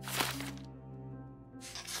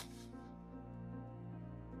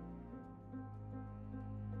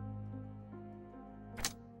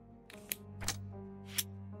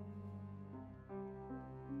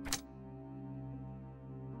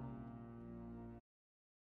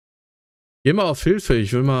 Geh mal auf Hilfe,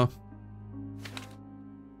 ich will mal...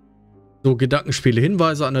 So, Gedankenspiele,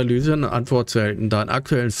 Hinweise, Analyse und Antwort zu erhalten. Da einen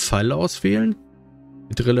aktuellen Fall auswählen.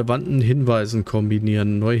 Mit relevanten Hinweisen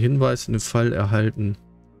kombinieren. Neue Hinweise in den Fall erhalten.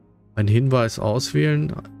 Einen Hinweis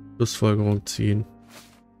auswählen. Schlussfolgerung ziehen.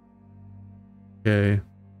 Okay.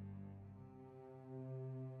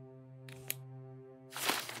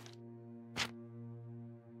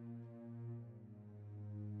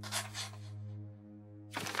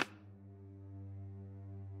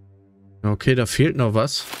 Okay, da fehlt noch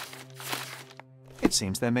was. It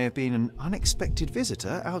seems there may have been an unexpected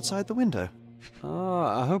visitor outside the window.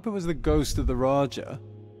 Ah, I hope it was the ghost of the Raja.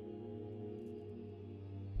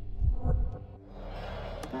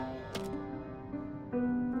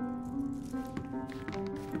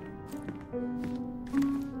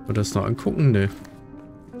 Wollen wir das noch angucken? Ne.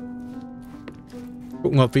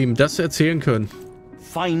 Gucken, ob wir ihm das erzählen können.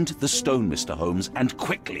 Find the stone, Mr. Holmes, and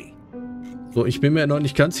quickly. So, ich bin mir noch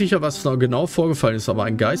nicht ganz sicher, was noch genau vorgefallen ist, aber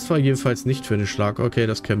ein Geist war jedenfalls nicht für den Schlag. Okay,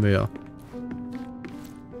 das kennen wir ja.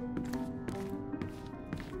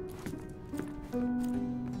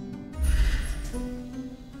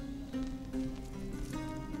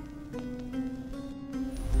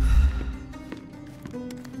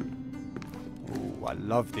 Oh, I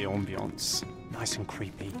love the ambience. Nice and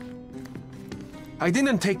creepy. I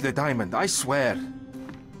didn't take the diamond, I swear.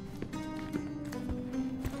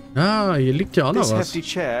 Ah, hier liegt ja auch noch This was. hefty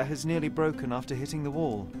chair has nearly broken after hitting the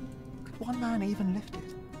wall. Could one man even lift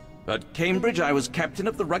it? At Cambridge, I was captain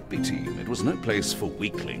of the rugby team. It was no place for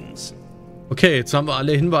weaklings. Okay, jetzt haben wir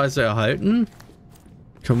alle Hinweise erhalten.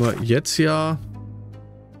 Können wir jetzt ja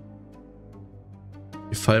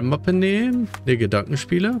die Fallmappe nehmen, die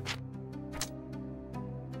Gedankenspiele.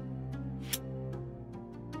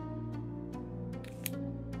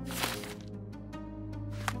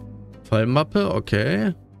 Fallmappe,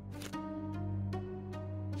 okay.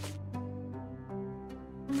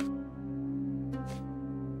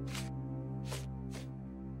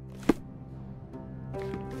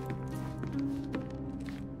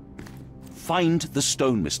 Find the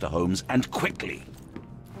stone, Mr. Holmes, and quickly.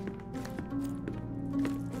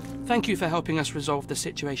 Thank you for helping us resolve the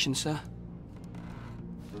situation, sir.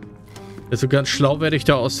 Also ganz schlau werde ich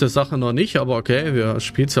da aus der Sache noch nicht, aber okay, wir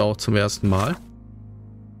spielen es ja auch zum ersten Mal.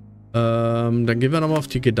 Dann gehen wir nochmal auf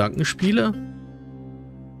die Gedankenspiele.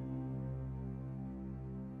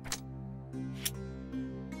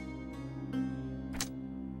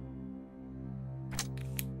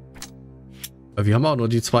 Wir haben auch nur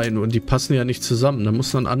die zwei und die passen ja nicht zusammen. Da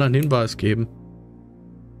muss man einen anderen Hinweis geben.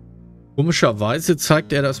 Komischerweise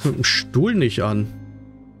zeigt er das mit dem Stuhl nicht an.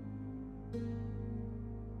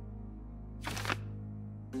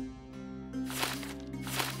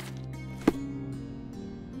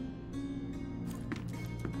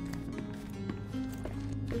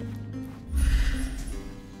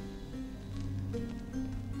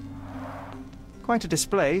 Quite a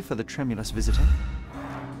display for the tremulous visitor.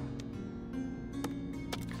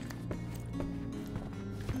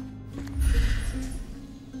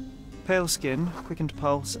 Pale skin, quickened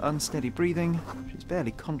pulse, unsteady breathing. She's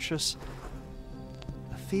barely conscious.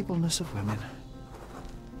 The feebleness of women.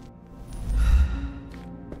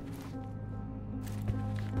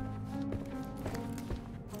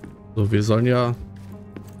 So, wir sollen ja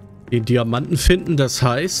den Diamanten finden. Das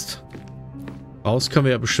heißt, raus können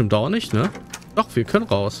wir ja bestimmt auch nicht, ne? Doch, wir können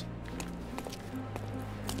raus.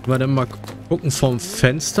 Wenn wir dann mal gucken vom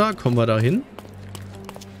Fenster, kommen wir da hin?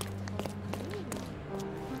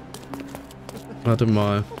 Warte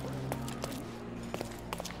mal.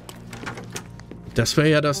 Das wäre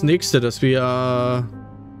ja das nächste, dass wir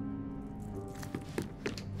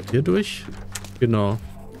hier durch. Genau.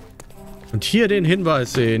 Und hier den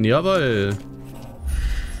Hinweis sehen. Jawohl.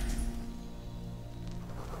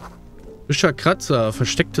 Frischer Kratzer.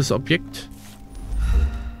 Verstecktes Objekt.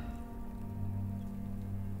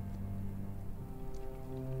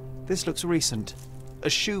 This looks recent. A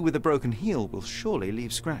shoe with a broken heel will surely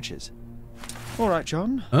leave scratches. All right,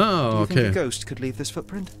 John. Ah, Do you okay. think a ghost could leave this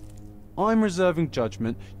footprint? I'm reserving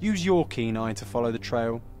judgment. Use your keen eye to follow the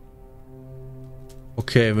trail.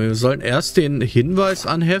 Okay, wir sollen erst den Hinweis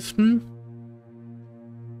anheften.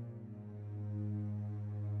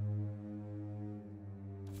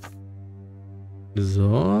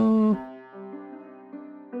 So.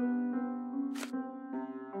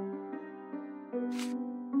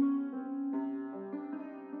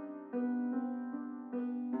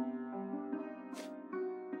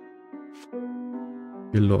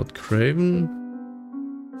 Hier Lord Craven.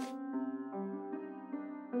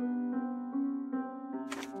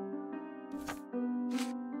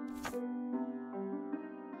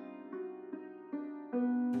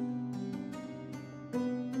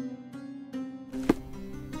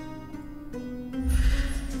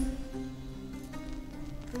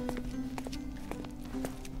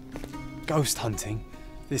 Ghost hunting.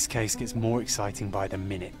 This case gets more exciting by the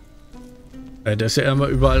minute. Dass er immer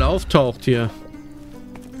überall auftaucht hier.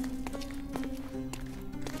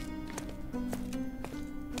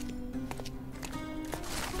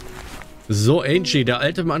 So, Angie, der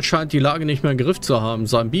alte Mann scheint die Lage nicht mehr im Griff zu haben.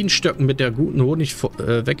 Sein Bienenstöcken mit der guten Honig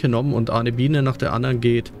weggenommen und eine Biene nach der anderen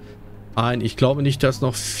geht ein. Ich glaube nicht, dass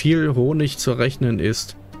noch viel Honig zu rechnen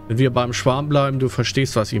ist. Wenn wir beim Schwarm bleiben, du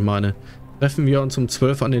verstehst, was ich meine. Treffen wir uns um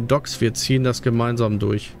 12 an den Docks, wir ziehen das gemeinsam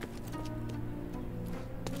durch.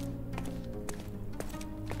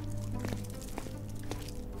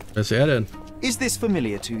 Wer ist er denn? Is this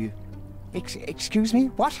familiar to you? Excuse me?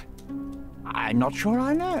 What? I'm not sure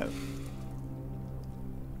I know.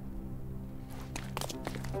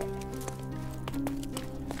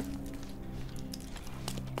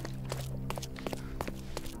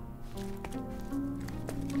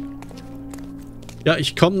 Ja,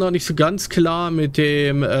 ich komme noch nicht so ganz klar mit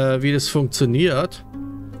dem, wie das funktioniert.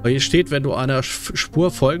 Weil hier steht, wenn du einer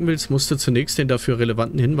Spur folgen willst, musst du zunächst den dafür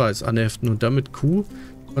relevanten Hinweis anheften und dann mit Q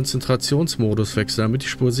Konzentrationsmodus wechseln, damit die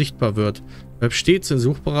Spur sichtbar wird. Bleib stets im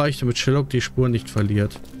Suchbereich, damit Sherlock die Spur nicht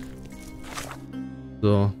verliert.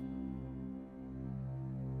 So.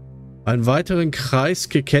 Einen weiteren Kreis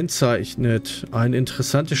gekennzeichnet. Eine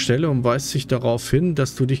interessante Stelle und weist sich darauf hin,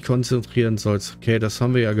 dass du dich konzentrieren sollst. Okay, das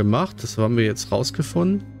haben wir ja gemacht. Das haben wir jetzt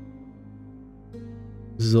rausgefunden.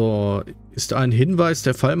 So. Ist ein Hinweis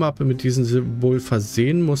der Fallmappe mit diesem Symbol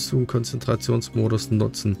versehen, musst du einen Konzentrationsmodus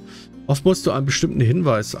nutzen. Oft musst du einen bestimmten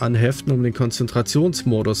Hinweis anheften, um den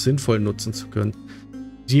Konzentrationsmodus sinnvoll nutzen zu können.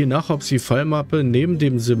 Siehe nach, ob die Fallmappe neben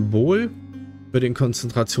dem Symbol für den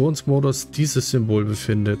Konzentrationsmodus dieses Symbol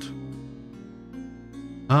befindet.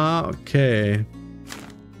 Ah, okay.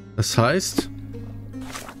 Das heißt...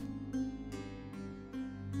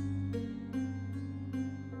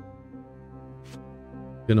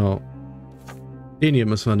 Genau. Den hier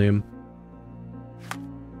müssen wir nehmen.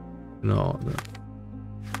 Genau.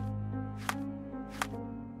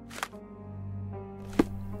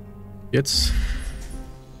 Jetzt.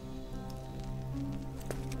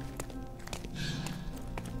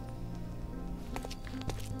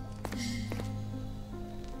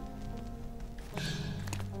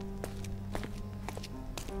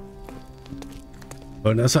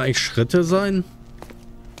 Sollen das eigentlich Schritte sein?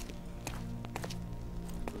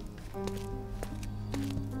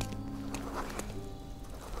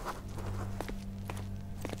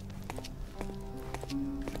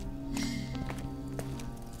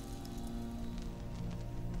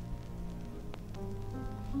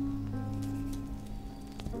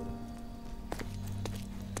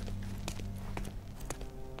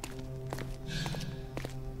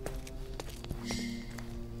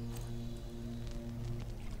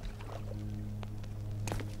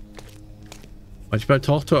 Manchmal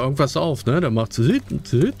taucht da irgendwas auf, ne? Da macht sie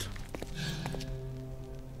Zit.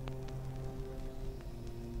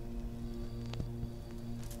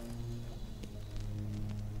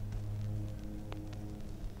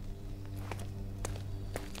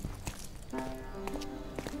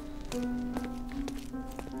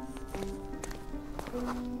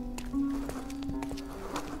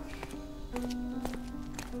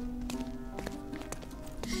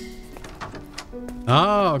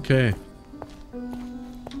 Ah, okay.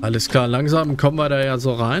 Alles klar, langsam kommen wir da ja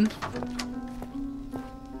so rein.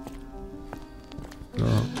 So.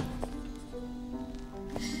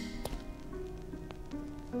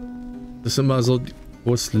 Das ist immer so,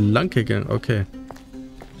 wo es lang gegangen. Okay.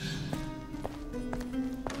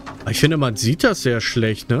 Ich finde, man sieht das sehr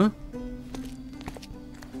schlecht, ne?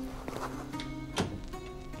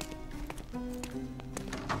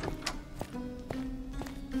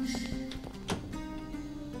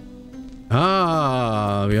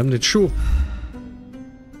 Ah, wir haben den Schuh.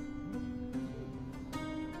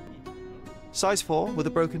 Size 4 with a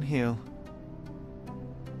broken heel.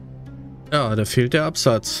 Ja, da fehlt der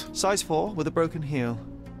Absatz. Size 4 with a broken heel.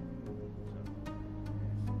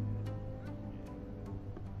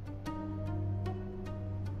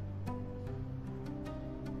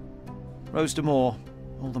 Rose de Moore.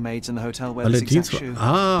 All the maids in the hotel wear this exact shoe.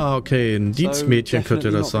 Ah, okay, ein Dienstmädchen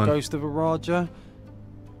könnte das sein. Ghost of a Raja.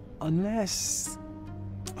 Unless...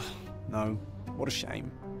 No, what a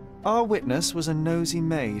shame. Our witness was a nosy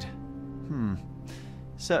maid.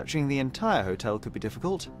 Searching the entire hotel could be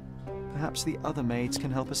difficult. Perhaps the other maids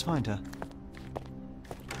can help us find her.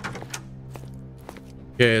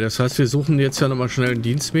 Okay, das heißt, wir suchen jetzt ja nochmal schnell ein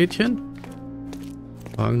Dienstmädchen.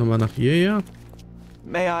 Fragen nochmal nach ihr hier.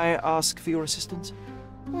 May I ask for your assistance?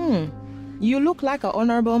 You look like an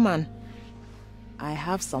honorable man. I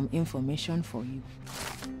have some information for you.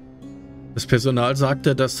 Das Personal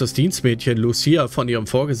sagte, dass das Dienstmädchen Lucia von ihrem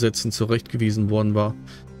Vorgesetzten zurechtgewiesen worden war,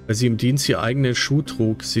 weil sie im Dienst ihr eigenen Schuh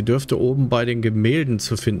trug. Sie dürfte oben bei den Gemälden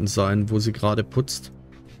zu finden sein, wo sie gerade putzt.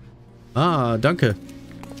 Ah, danke.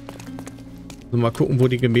 Mal gucken, wo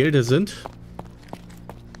die Gemälde sind.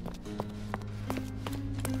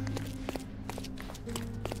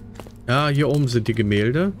 Ja, hier oben sind die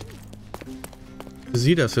Gemälde.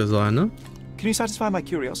 Sie das ja sein, ne? Can you satisfy my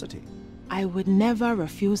curiosity? I would never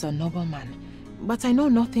refuse a nobleman, but I know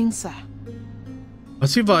nothing, sir.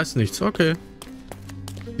 Was, sie weiß nichts, okay.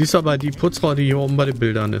 Sie ist aber die Putzfrau, die hier oben bei den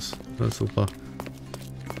Bildern ist. Das ist super.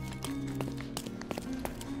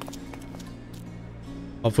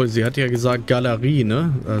 Obwohl, sie hat ja gesagt Galerie,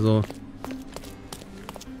 ne? Also...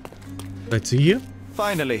 Vielleicht sie hier?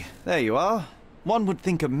 Finally, there you are. One would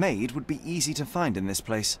think a maid would be easy to find in this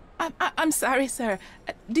place. I'm sorry, sir.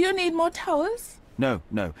 Do you need more towels? No,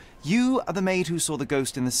 no. You are the maid who saw the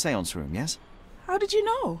ghost in the seance room, yes? How did you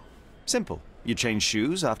know? Simple. You changed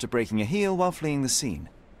shoes after breaking a heel while fleeing the scene.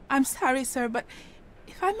 I'm sorry, sir, but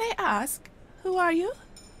if I may ask, who are you?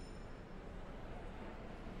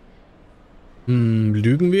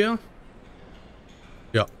 Lügen wir?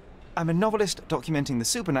 Ja. I'm a novelist documenting the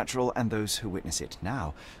supernatural and those who witness it.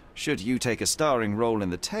 Now, should you take a starring role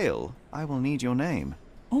in the tale, I will need your name.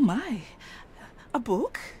 Oh my. A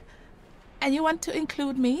book? And you want to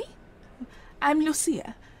include me? I'm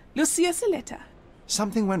Lucia. Lucia Saletta.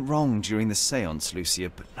 Something went wrong during the seance, Lucia,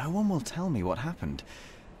 but no one will tell me what happened.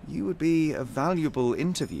 You would be a valuable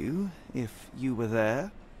interview if you were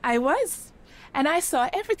there. I was. And I saw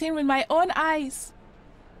everything with my own eyes.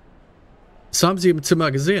 Das haben sie im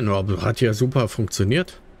Zimmer gesehen, aber hat ja super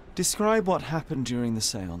funktioniert. Describe what happened during the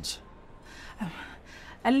seance.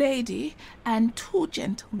 A lady and two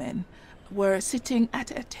gentlemen were sitting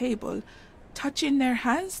at a table, touching their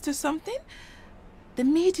hands to something. The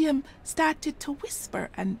medium started to whisper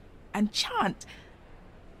and chant,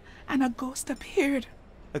 and a ghost appeared.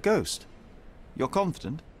 A ghost? You're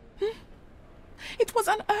confident? It was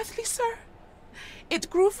unearthly, sir. It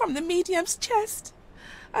grew from the medium's chest.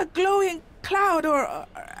 A glowing cloud or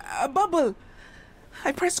a bubble.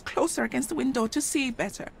 I pressed closer against the window to see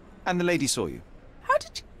better. And the lady saw you? How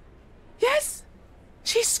did you... Yes!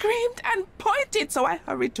 She She screamed and pointed, so I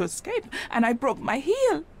hurried to escape, and I broke my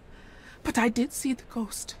heel. But I did see the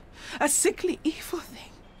ghost. A sickly, evil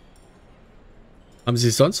thing. Haben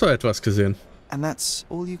Sie sonst noch etwas gesehen? And that's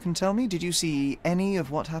all you can tell me? Did you see any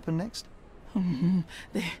of what happened next?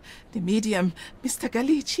 The medium, Mr.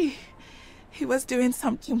 Galici, he was doing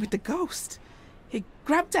something with the ghost. He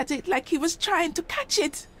grabbed at it like he was trying to catch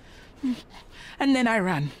it. And then I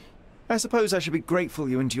ran. I suppose I should be grateful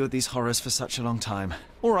you endured these horrors for such a long time.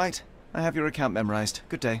 All right, I have your account memorized.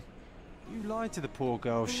 Good day. You lied to the poor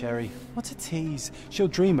girl, Sherry. What a tease. She'll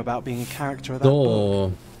dream about being a character of that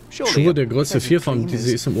book. So, Schuhe der größte Vierfach,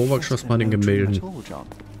 diese ist im Obergeschoss bei den Gemälden. Oh,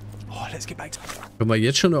 let's get back to it. Können wir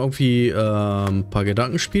jetzt schon irgendwie ein paar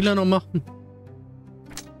Gedankenspiele noch machen?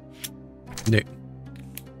 Nee.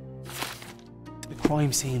 The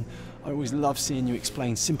crime scene. I always love seeing you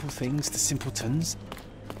explain simple things to simpletons.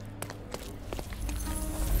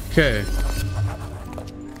 Okay.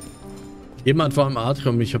 Jemand war im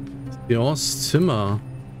Atrium. Ich habe Leons Zimmer.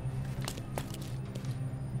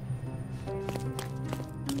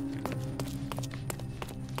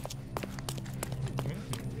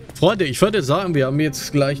 Freunde, ich würde sagen, wir haben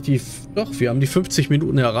jetzt gleich wir haben die 50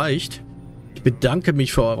 Minuten erreicht. Ich bedanke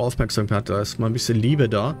mich für eure Aufmerksamkeit. Da ist mal ein bisschen Liebe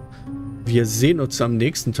da. Wir sehen uns am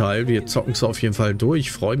nächsten Teil. Wir zocken es auf jeden Fall durch.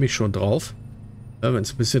 Ich freue mich schon drauf. Ja, wenn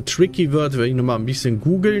es ein bisschen tricky wird, werde ich nochmal ein bisschen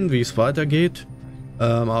googeln, wie es weitergeht.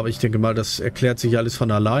 Aber ich denke mal, das erklärt sich alles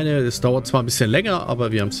von alleine. Es dauert zwar ein bisschen länger,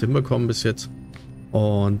 aber wir haben es hinbekommen bis jetzt.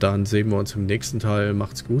 Und dann sehen wir uns im nächsten Teil.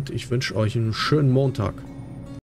 Macht's gut. Ich wünsche euch einen schönen Montag.